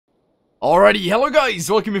Alrighty, hello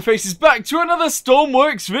guys, welcome your faces back to another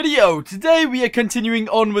Stormworks video. Today we are continuing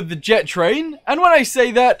on with the jet train, and when I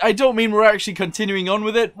say that, I don't mean we're actually continuing on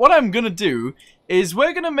with it. What I'm gonna do is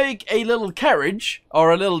we're gonna make a little carriage,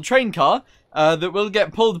 or a little train car, that will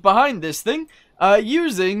get pulled behind this thing,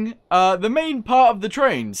 using the main part of the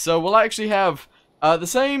train. So we'll actually have the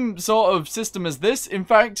same sort of system as this. In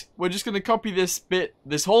fact, we're just gonna copy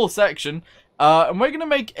this whole section, and we're gonna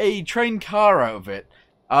make a train car out of it.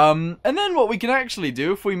 And then what we can actually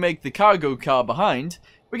do, if we make the cargo car behind,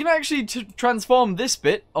 we can actually transform this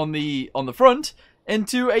bit on the front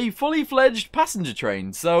into a fully fledged passenger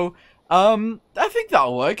train. So, I think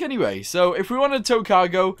that'll work anyway. So, if we want to tow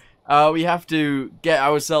cargo, we have to get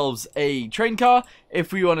ourselves a train car.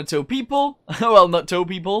 If we want to tow people, well, not tow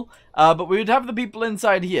people, but we would have the people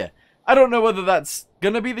inside here. I don't know whether that's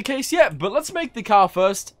gonna be the case yet, but let's make the car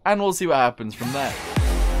first, and we'll see what happens from there.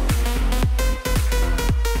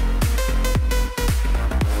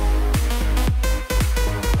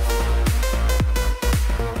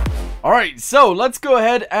 Alright, so let's go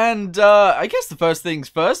ahead and, I guess the first things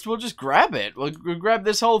first, we'll just grab it. We'll grab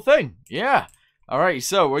this whole thing. Yeah. Alright,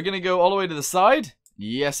 so we're going to go all the way to the side.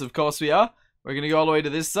 Yes, of course we are. We're going to go all the way to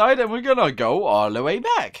this side, and we're going to go all the way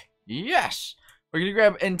back. Yes. We're going to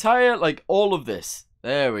grab entire, like, all of this.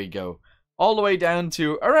 There we go. All the way down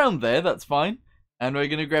to around there, that's fine. And we're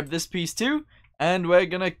going to grab this piece too, and we're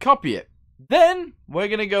going to copy it. Then, we're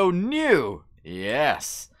going to go new.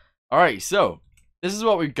 Yes. Alright, so this is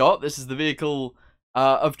what we've got. This is the vehicle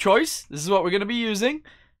of choice. This is what we're going to be using.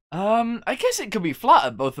 I guess it could be flat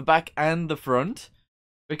at both the back and the front,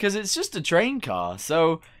 because it's just a train car.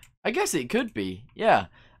 So I guess it could be. Yeah.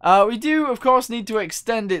 We do, of course, need to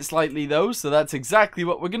extend it slightly, though. So that's exactly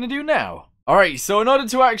what we're going to do now. Alright, so in order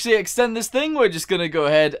to actually extend this thing, we're just going to go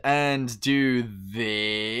ahead and do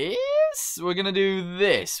this. We're going to do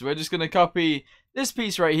this. We're just going to copy this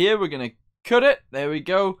piece right here. We're going to cut it. There we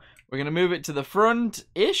go. We're going to move it to the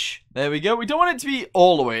front-ish. There we go. We don't want it to be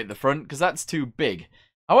all the way at the front, because that's too big.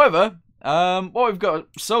 However, what we've got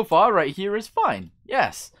so far right here is fine.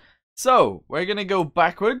 Yes. So, we're going to go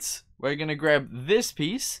backwards. We're going to grab this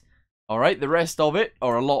piece. Alright, the rest of it,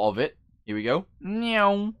 or a lot of it. Here we go.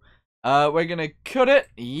 Meow. We're going to cut it.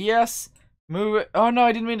 Yes. Move it. Oh, no,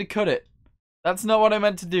 I didn't mean to cut it. That's not what I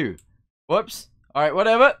meant to do. Whoops. Alright,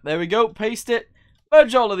 whatever. There we go. Paste it.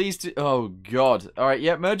 Merge all of these to... Oh, God. Alright,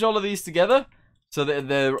 yeah, merge all of these together so that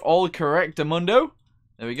they're all correct, Amundo.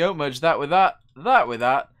 There we go. Merge that with that, that with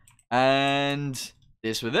that, and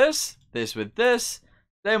this with this with this.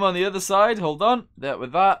 Same on the other side. Hold on. That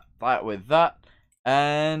with that with that.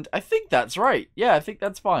 And I think that's right. Yeah, I think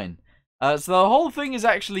that's fine. So the whole thing is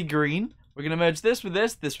actually green. We're going to merge this with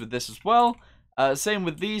this with this as well. Same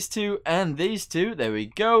with these two and these two. There we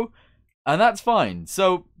go. And that's fine.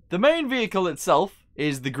 So the main vehicle itself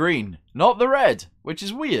is the green, not the red, which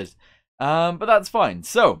is weird, but that's fine.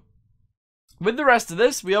 So with the rest of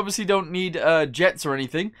this, we obviously don't need jets or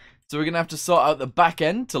anything, so we're gonna have to sort out the back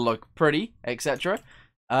end to look pretty, etc.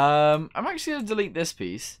 I'm actually gonna delete this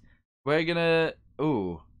piece. We're gonna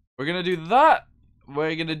do that.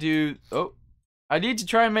 We're gonna do I need to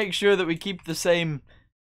try and make sure that we keep the same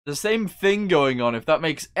thing going on, if that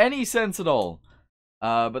makes any sense at all.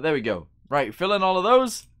 But there we go. Right, fill in all of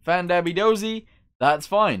those. Fan-dabby dozy. That's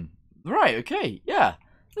fine. Right, okay, yeah.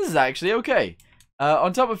 This is actually okay.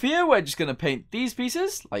 On top of here, we're just going to paint these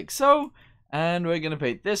pieces, like so. And we're going to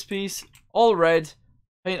paint this piece, all red.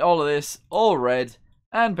 Paint all of this, all red.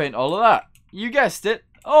 And paint all of that. You guessed it,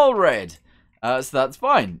 all red. So that's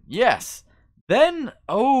fine, yes. Then,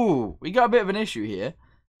 we got a bit of an issue here.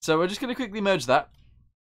 So we're just going to quickly merge that.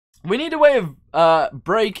 We need a way of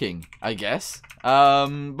braking, I guess.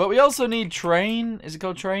 But we also need train. Is it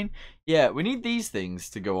called train? Yeah, we need these things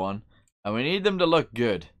to go on. And we need them to look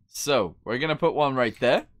good. So, we're going to put one right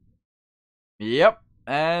there. Yep.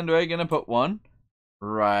 And we're going to put one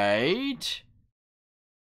right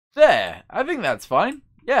there. I think that's fine.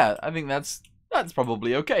 Yeah, I think that's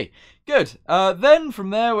probably okay. Good. Then from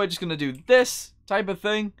there, we're just going to do this type of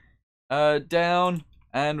thing. Down.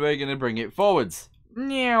 And we're going to bring it forwards.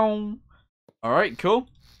 Meow. Alright, cool.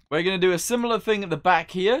 We're going to do a similar thing at the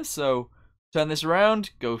back here. So, turn this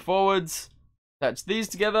around, go forwards, attach these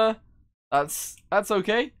together. That's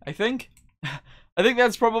okay, I think. I think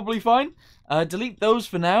that's probably fine. Delete those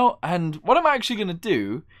for now. And what I'm actually going to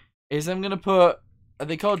do is I'm going to put... Are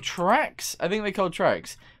they called tracks? I think they're called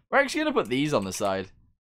tracks. We're actually going to put these on the side.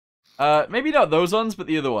 Maybe not those ones, but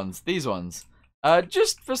the other ones. These ones.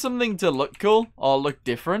 Just for something to look cool or look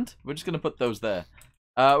different. We're just going to put those there.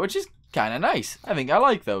 Which is kind of nice. I think I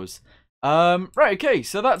like those. Right, okay,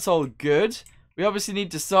 so that's all good. we obviously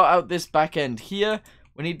need to sort out this back end here.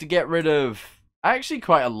 We need to get rid of actually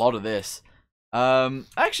quite a lot of this.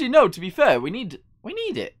 Actually, no, to be fair, we need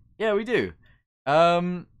it. Yeah, we do.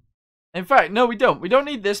 In fact, no, we don't. We don't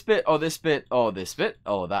need this bit, or this bit, or this bit,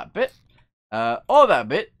 or that bit. Or that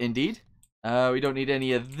bit, indeed. We don't need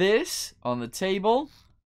any of this on the table.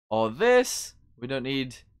 Or this. We don't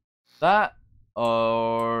need that.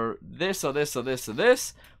 Or this, or this, or this, or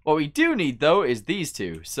this. What we do need, though, is these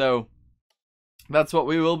two. So, that's what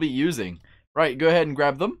we will be using. Right, go ahead and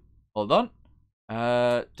grab them. Hold on.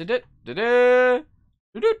 Alright, go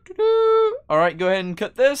ahead and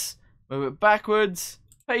cut this. Move it backwards.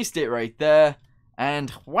 Paste it right there.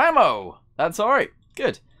 And whammo! That's alright.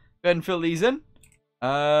 Good. Go ahead and fill these in.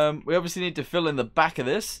 We obviously need to fill in the back of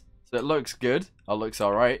this. So it looks good. Or looks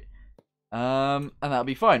alright. And that'll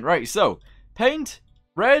be fine. Right, so. Paint.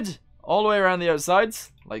 Red. All the way around the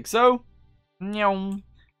outsides. Like so.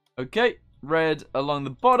 Okay. Red along the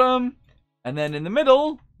bottom. And then in the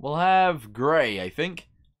middle, we'll have grey, I think.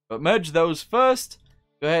 But merge those first.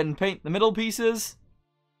 Go ahead and paint the middle pieces.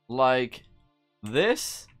 Like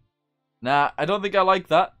this. Nah, I don't think I like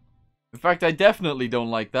that. In fact, I definitely don't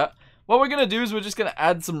like that. What we're going to do is we're just going to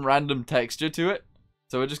add some random texture to it.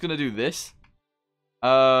 So we're just going to do this.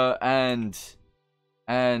 And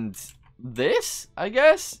this, I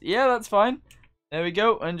guess. Yeah, that's fine. There we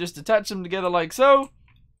go. And just attach them together like so.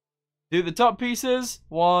 Do the top pieces.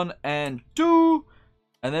 1 and 2.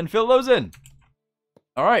 And then fill those in.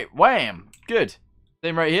 Alright, wham. Good.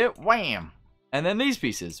 Same right here. Wham. And then these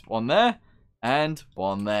pieces. 1 there. And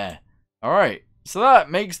 1 there. Alright. So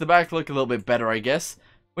that makes the back look a little bit better, I guess.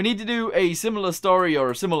 We need to do a similar story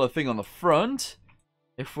or a similar thing on the front.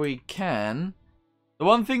 If we can. The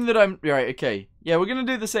one thing that I'm... Right, okay. Yeah, we're going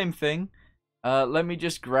to do the same thing. Let me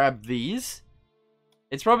just grab these.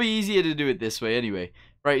 It's probably easier to do it this way anyway.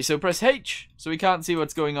 Right, so press H, so we can't see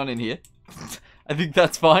what's going on in here. I think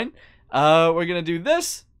that's fine. We're going to do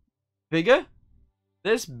this. Bigger.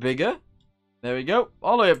 This, bigger. There we go.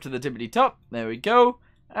 All the way up to the tippity top. There we go.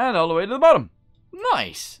 And all the way to the bottom.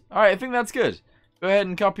 Nice. Alright, I think that's good. Go ahead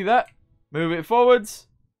and copy that. Move it forwards.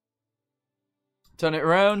 Turn it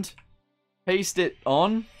around. Paste it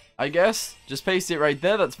on, I guess. Just paste it right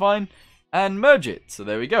there, that's fine. And merge it. So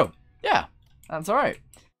there we go. Yeah, that's alright.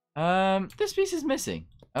 This piece is missing.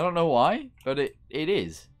 I don't know why, but it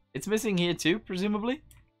is. It's missing here too, presumably.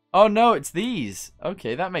 Oh no, it's these.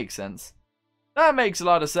 Okay, that makes sense. That makes a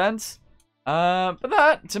lot of sense. But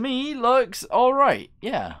that, to me, looks alright.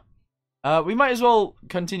 Yeah. We might as well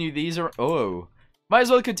continue these. Oh. Might as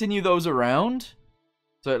well continue those around.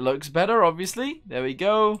 So it looks better, obviously. There we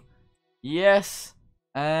go. Yes.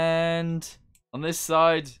 And on this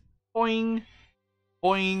side. Boing.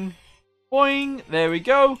 Boing. Boing. There we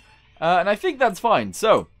go. And I think that's fine.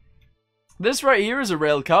 So, this right here is a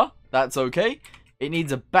rail car. That's okay. It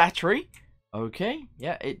needs a battery. Okay.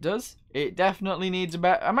 Yeah, it does. It definitely needs a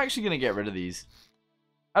battery. I'm actually going to get rid of these.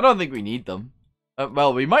 I don't think we need them.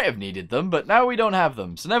 Well, we might have needed them, but now we don't have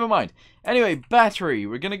them. So, never mind. Anyway, battery.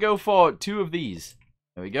 We're going to go for 2 of these.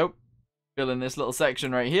 There we go. Fill in this little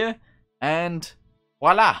section right here. And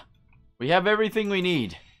voila. We have everything we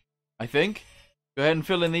need. I think. Go ahead and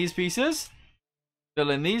fill in these pieces.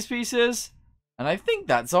 Fill in these pieces. And I think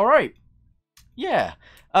that's alright. Yeah.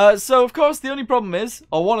 So, of course, the only problem is,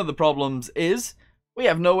 or one of the problems is, we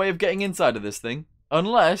have no way of getting inside of this thing.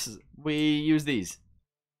 Unless we use these.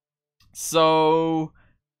 So,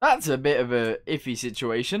 that's a bit of a iffy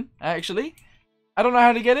situation, actually. I don't know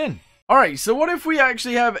how to get in. Alright, so what if we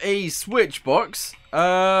actually have a switch box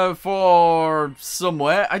for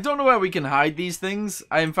somewhere? I don't know where we can hide these things.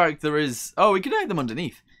 In fact, there is... Oh, we can hide them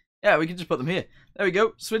underneath. Yeah, we can just put them here. There we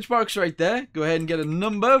go. Switch box right there. Go ahead and get a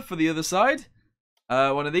number for the other side.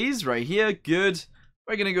 One of these right here. Good.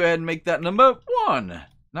 We're going to go ahead and make that number 1.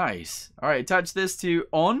 Nice. Alright, attach this to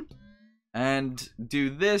on. And do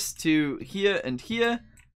this to here and here.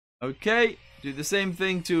 Okay. Do the same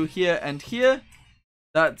thing to here and here.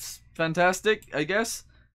 That's fantastic, I guess.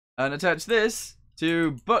 And attach this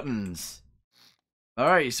to buttons.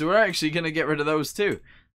 Alright, so we're actually going to get rid of those too.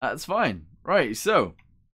 That's fine. Right, so.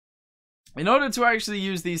 In order to actually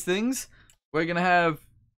use these things, we're going to have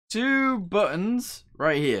 2 buttons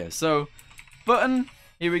right here. So, button,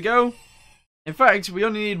 here we go. In fact, we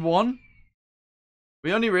only need 1.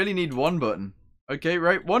 We only really need 1 button. Okay,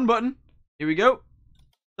 right, 1 button. Here we go.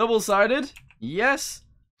 Double-sided. Yes.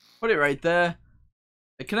 Put it right there.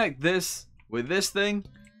 I connect this with this thing.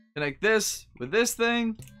 Connect this with this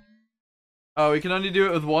thing. Oh, we can only do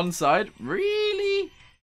it with one side? Really?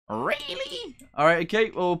 Really? Alright,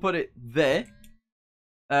 okay. Well, we'll put it there.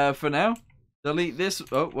 For now. Delete this.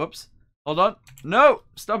 Oh, whoops. Hold on. No!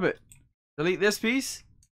 Stop it. Delete this piece.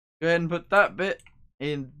 Go ahead and put that bit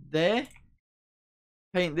in there.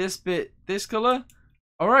 Paint this bit this color.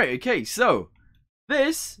 Alright, okay, so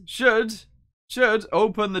this should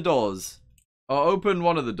open the doors. Or open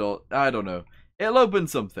one of the doors. I don't know. It'll open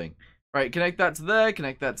something. Right, connect that to there,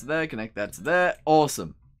 connect that to there, connect that to there.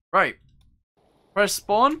 Awesome. Right. Press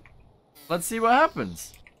spawn. Let's see what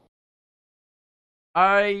happens.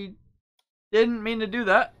 I didn't mean to do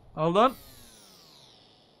that. Hold on.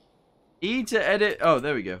 E to edit. Oh,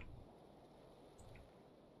 there we go.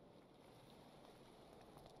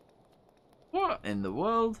 What in the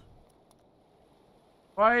world?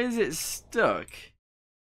 Why is it stuck?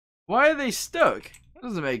 Why are they stuck? That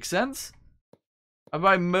doesn't make sense. Have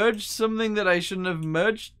I merged something that I shouldn't have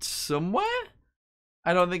merged somewhere?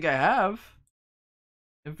 I don't think I have.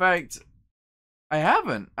 In fact, I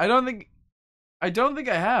haven't. I don't think I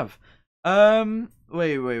have.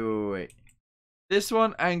 Wait. This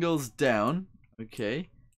one angles down. Okay.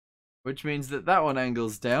 Which means that that one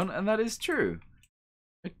angles down, and that is true.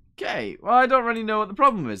 Okay. Well, I don't really know what the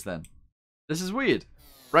problem is then. This is weird.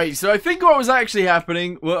 Right, so I think what was actually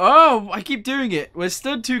happening... Well, oh, I keep doing it. We're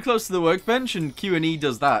stood too close to the workbench, and Q and E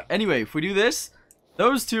does that. Anyway, if we do this,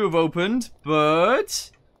 those two have opened, but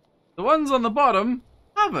the ones on the bottom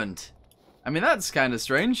haven't. I mean, that's kind of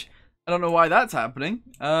strange. I don't know why that's happening.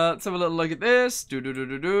 Let's have a little look at this.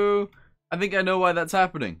 I think I know why that's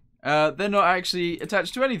happening. They're not actually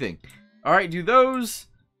attached to anything. Alright, do those.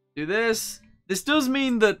 Do this. This does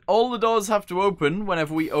mean that all the doors have to open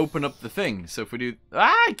whenever we open up the thing. So if we do...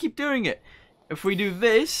 I keep doing it. If we do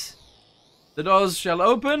this, the doors shall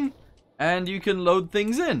open, and you can load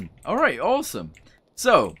things in. Alright, awesome.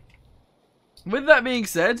 So, with that being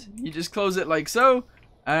said, you just close it like so,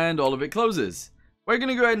 and all of it closes. We're going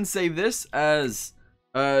to go ahead and save this as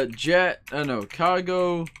cargo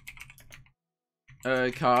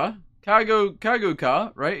car,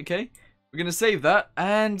 right? Okay. We're going to save that,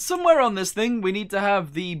 and somewhere on this thing, we need to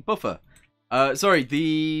have the buffer. Sorry,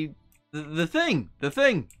 the thing to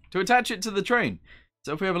attach it to the train.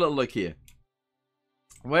 So if we have a little look here.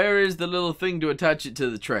 Where is the little thing to attach it to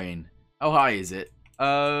the train? How high is it?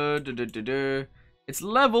 It's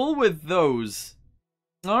level with those.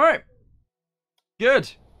 Alright. Good.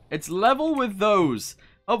 It's level with those.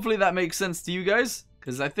 Hopefully that makes sense to you guys,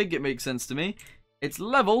 because I think it makes sense to me. It's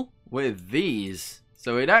level with these.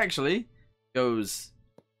 So it actually goes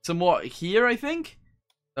somewhat here, I think.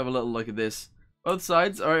 Let's have a little look at this. Both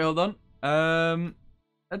sides. Alright, hold on.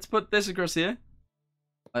 Let's put this across here.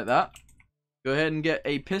 Like that. Go ahead and get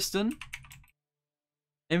a piston.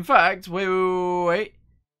 In fact, wait.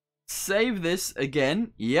 Save this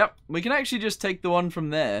again. Yep. We can actually just take the one from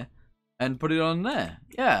there and put it on there.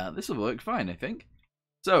 Yeah, this will work fine, I think.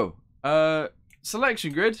 So,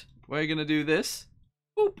 selection grid. We're going to do this.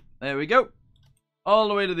 Boop. There we go. All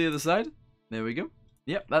the way to the other side. There we go.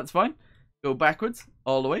 Yep, that's fine. Go backwards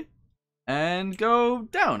all the way. And go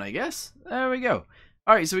down, I guess. There we go.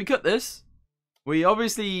 Alright, so we cut this. We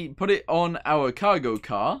obviously put it on our cargo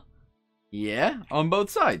car. Yeah, on both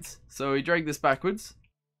sides. So we drag this backwards.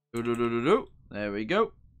 There we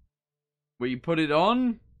go. We put it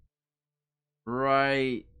on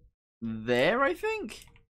right there, I think.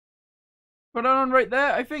 Put it on right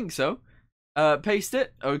there, I think so. Paste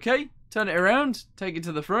it. Okay. Turn it around. Take it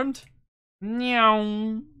to the front.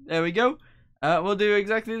 Meow. There we go. We'll do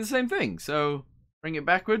exactly the same thing. So bring it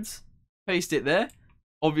backwards. Paste it there.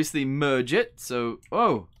 Obviously merge it. So,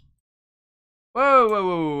 whoa.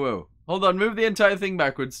 Whoa. Hold on. Move the entire thing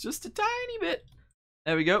backwards. Just a tiny bit.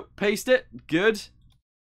 There we go. Paste it. Good.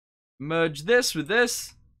 Merge this with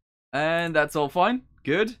this. And that's all fine.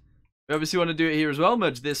 Good. We obviously want to do it here as well.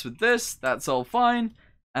 Merge this with this. That's all fine.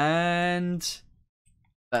 And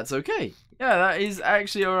that's okay. Yeah, that is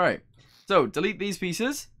actually alright. So, delete these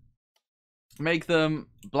pieces. Make them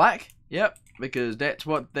black. Yep, because that's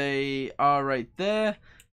what they are right there.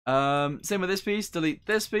 Same with this piece. Delete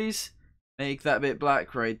this piece. Make that bit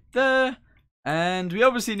black right there. And we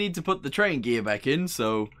obviously need to put the train gear back in,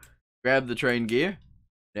 so grab the train gear.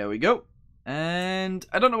 There we go. And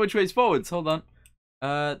I don't know which way's forwards. Hold on.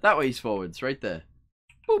 That way's forwards, right there.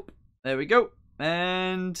 Boop. There we go.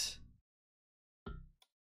 And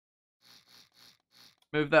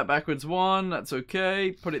move that backwards one. That's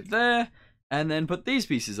okay. Put it there. And then put these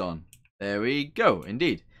pieces on. There we go.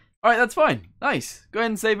 Indeed. Alright, that's fine. Nice. Go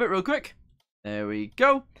ahead and save it real quick. There we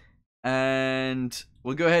go. And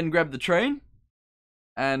we'll go ahead and grab the train.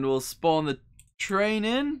 And we'll spawn the train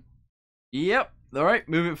in. Yep. Alright,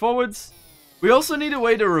 move it forwards. We also need a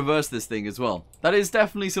way to reverse this thing as well. That is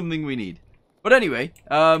definitely something we need. But anyway,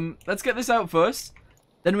 let's get this out first.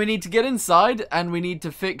 Then we need to get inside, and we need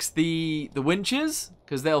to fix the winches,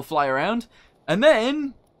 because they'll fly around. And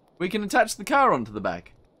then we can attach the car onto the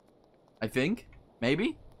back. I think.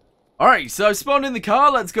 Maybe. Alright, so I've spawned in the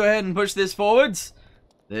car. Let's go ahead and push this forwards.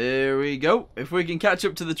 There we go. If we can catch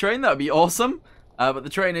up to the train, that would be awesome. But the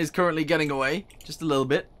train is currently getting away. Just a little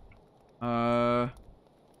bit.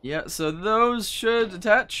 Yeah, so those should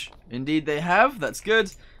attach. Indeed they have. That's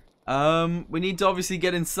good. We need to obviously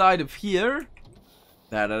get inside of here.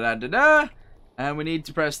 Da-da-da-da-da. And we need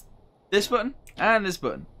to press this button and this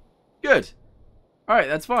button. Good. Alright,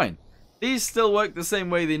 that's fine. These still work the same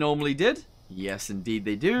way they normally did. Yes, indeed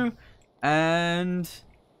they do. And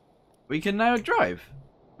we can now drive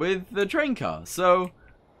with the train car. So,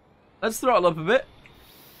 let's throttle up a bit.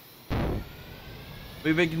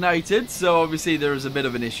 We've ignited, so obviously there is a bit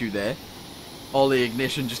of an issue there. All the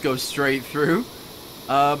ignition just goes straight through.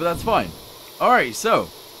 But that's fine. Alright, so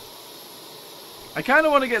I kind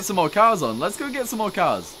of want to get some more cars on. Let's go get some more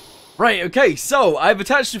cars. Right, okay, so I've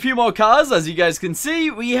attached a few more cars. As you guys can see,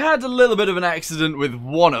 we had a little bit of an accident with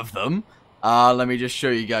one of them. Let me just show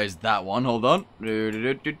you guys that one. Hold on. We had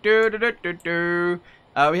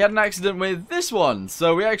an accident with this one,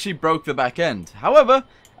 so we actually broke the back end. However,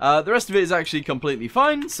 the rest of it is actually completely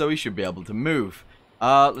fine, so we should be able to move.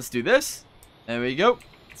 Let's do this. There we go.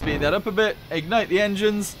 Speed that up a bit. Ignite the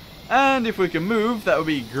engines. And if we can move, that would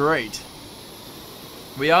be great.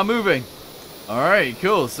 We are moving. Alright,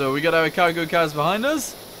 cool. So we got our cargo cars behind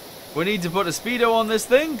us. We need to put a speedo on this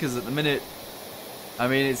thing, because at the minute, I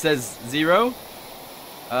mean, it says 0.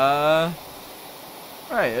 Right,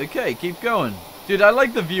 okay, keep going. Dude, I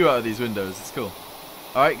like the view out of these windows. It's cool.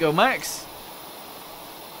 Alright, go max.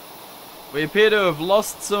 We appear to have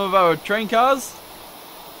lost some of our train cars.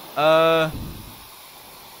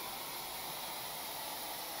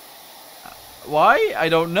 Why? I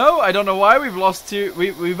don't know. I don't know why we've lost two.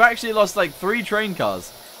 We've actually lost like 3 train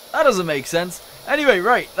cars. That doesn't make sense. Anyway,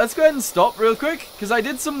 right. Let's go ahead and stop real quick, because I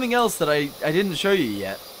did something else that I didn't show you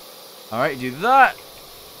yet. Alright, do that.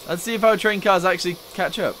 Let's see if our train cars actually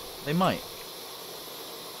catch up. They might.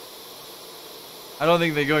 I don't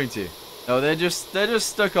think they're going to. No, they're just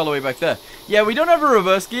stuck all the way back there. Yeah, we don't have a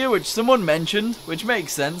reverse gear, which someone mentioned, which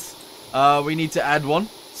makes sense. We need to add one,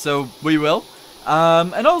 so we will.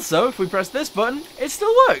 And also, if we press this button, it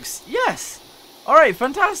still works. Yes. Alright,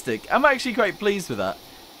 fantastic. I'm actually quite pleased with that.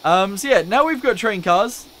 So yeah, now we've got train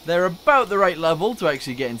cars. They're about the right level to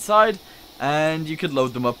actually get inside. And you could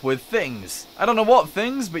load them up with things. I don't know what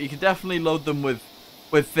things, but you could definitely load them with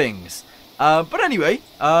things. But anyway,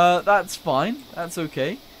 that's fine. That's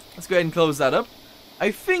okay. Let's go ahead and close that up.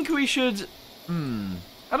 I think we should...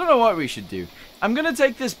 I don't know what we should do. I'm going to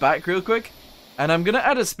take this back real quick. And I'm going to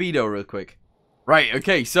add a speedo real quick. Right,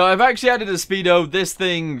 okay, so I've actually added a speedo. This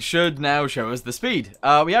thing should now show us the speed.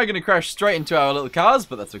 We are going to crash straight into our little cars,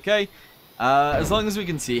 but that's okay. As long as we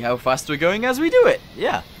can see how fast we're going as we do it.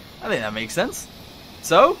 Yeah, I think that makes sense.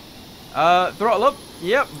 So, throttle up.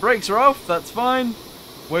 Yep, brakes are off. That's fine.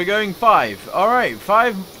 We're going 5. Alright,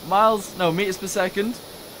 5 miles, no, meters per second.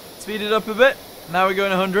 Speed it up a bit. Now we're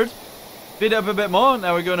going 100. Speed it up a bit more.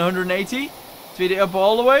 Now we're going 180. Speed it up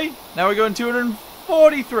all the way. Now we're going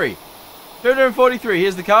 243. 243.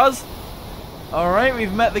 Here's the cars. Alright,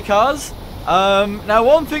 we've met the cars. Now,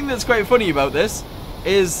 one thing that's quite funny about this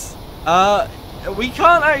is we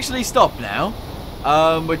can't actually stop now,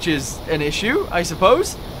 which is an issue, I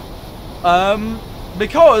suppose.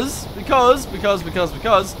 Because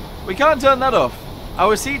we can't turn that off.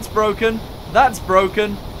 Our seat's broken, that's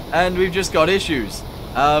broken, and we've just got issues.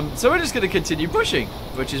 So we're just going to continue pushing,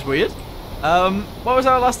 which is weird. What was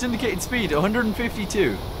our last indicated speed?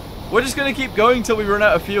 152. We're just going to keep going till we run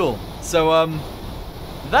out of fuel. So,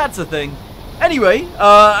 that's a thing. Anyway,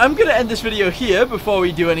 I'm going to end this video here before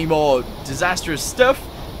we do any more disastrous stuff.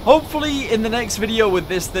 Hopefully, in the next video with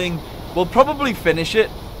this thing, we'll probably finish it.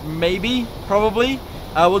 Maybe. Probably.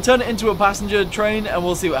 We'll turn it into a passenger train, and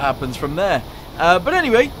we'll see what happens from there. But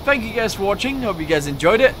anyway, thank you guys for watching. Hope you guys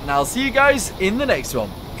enjoyed it, and I'll see you guys in the next one.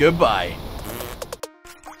 Goodbye.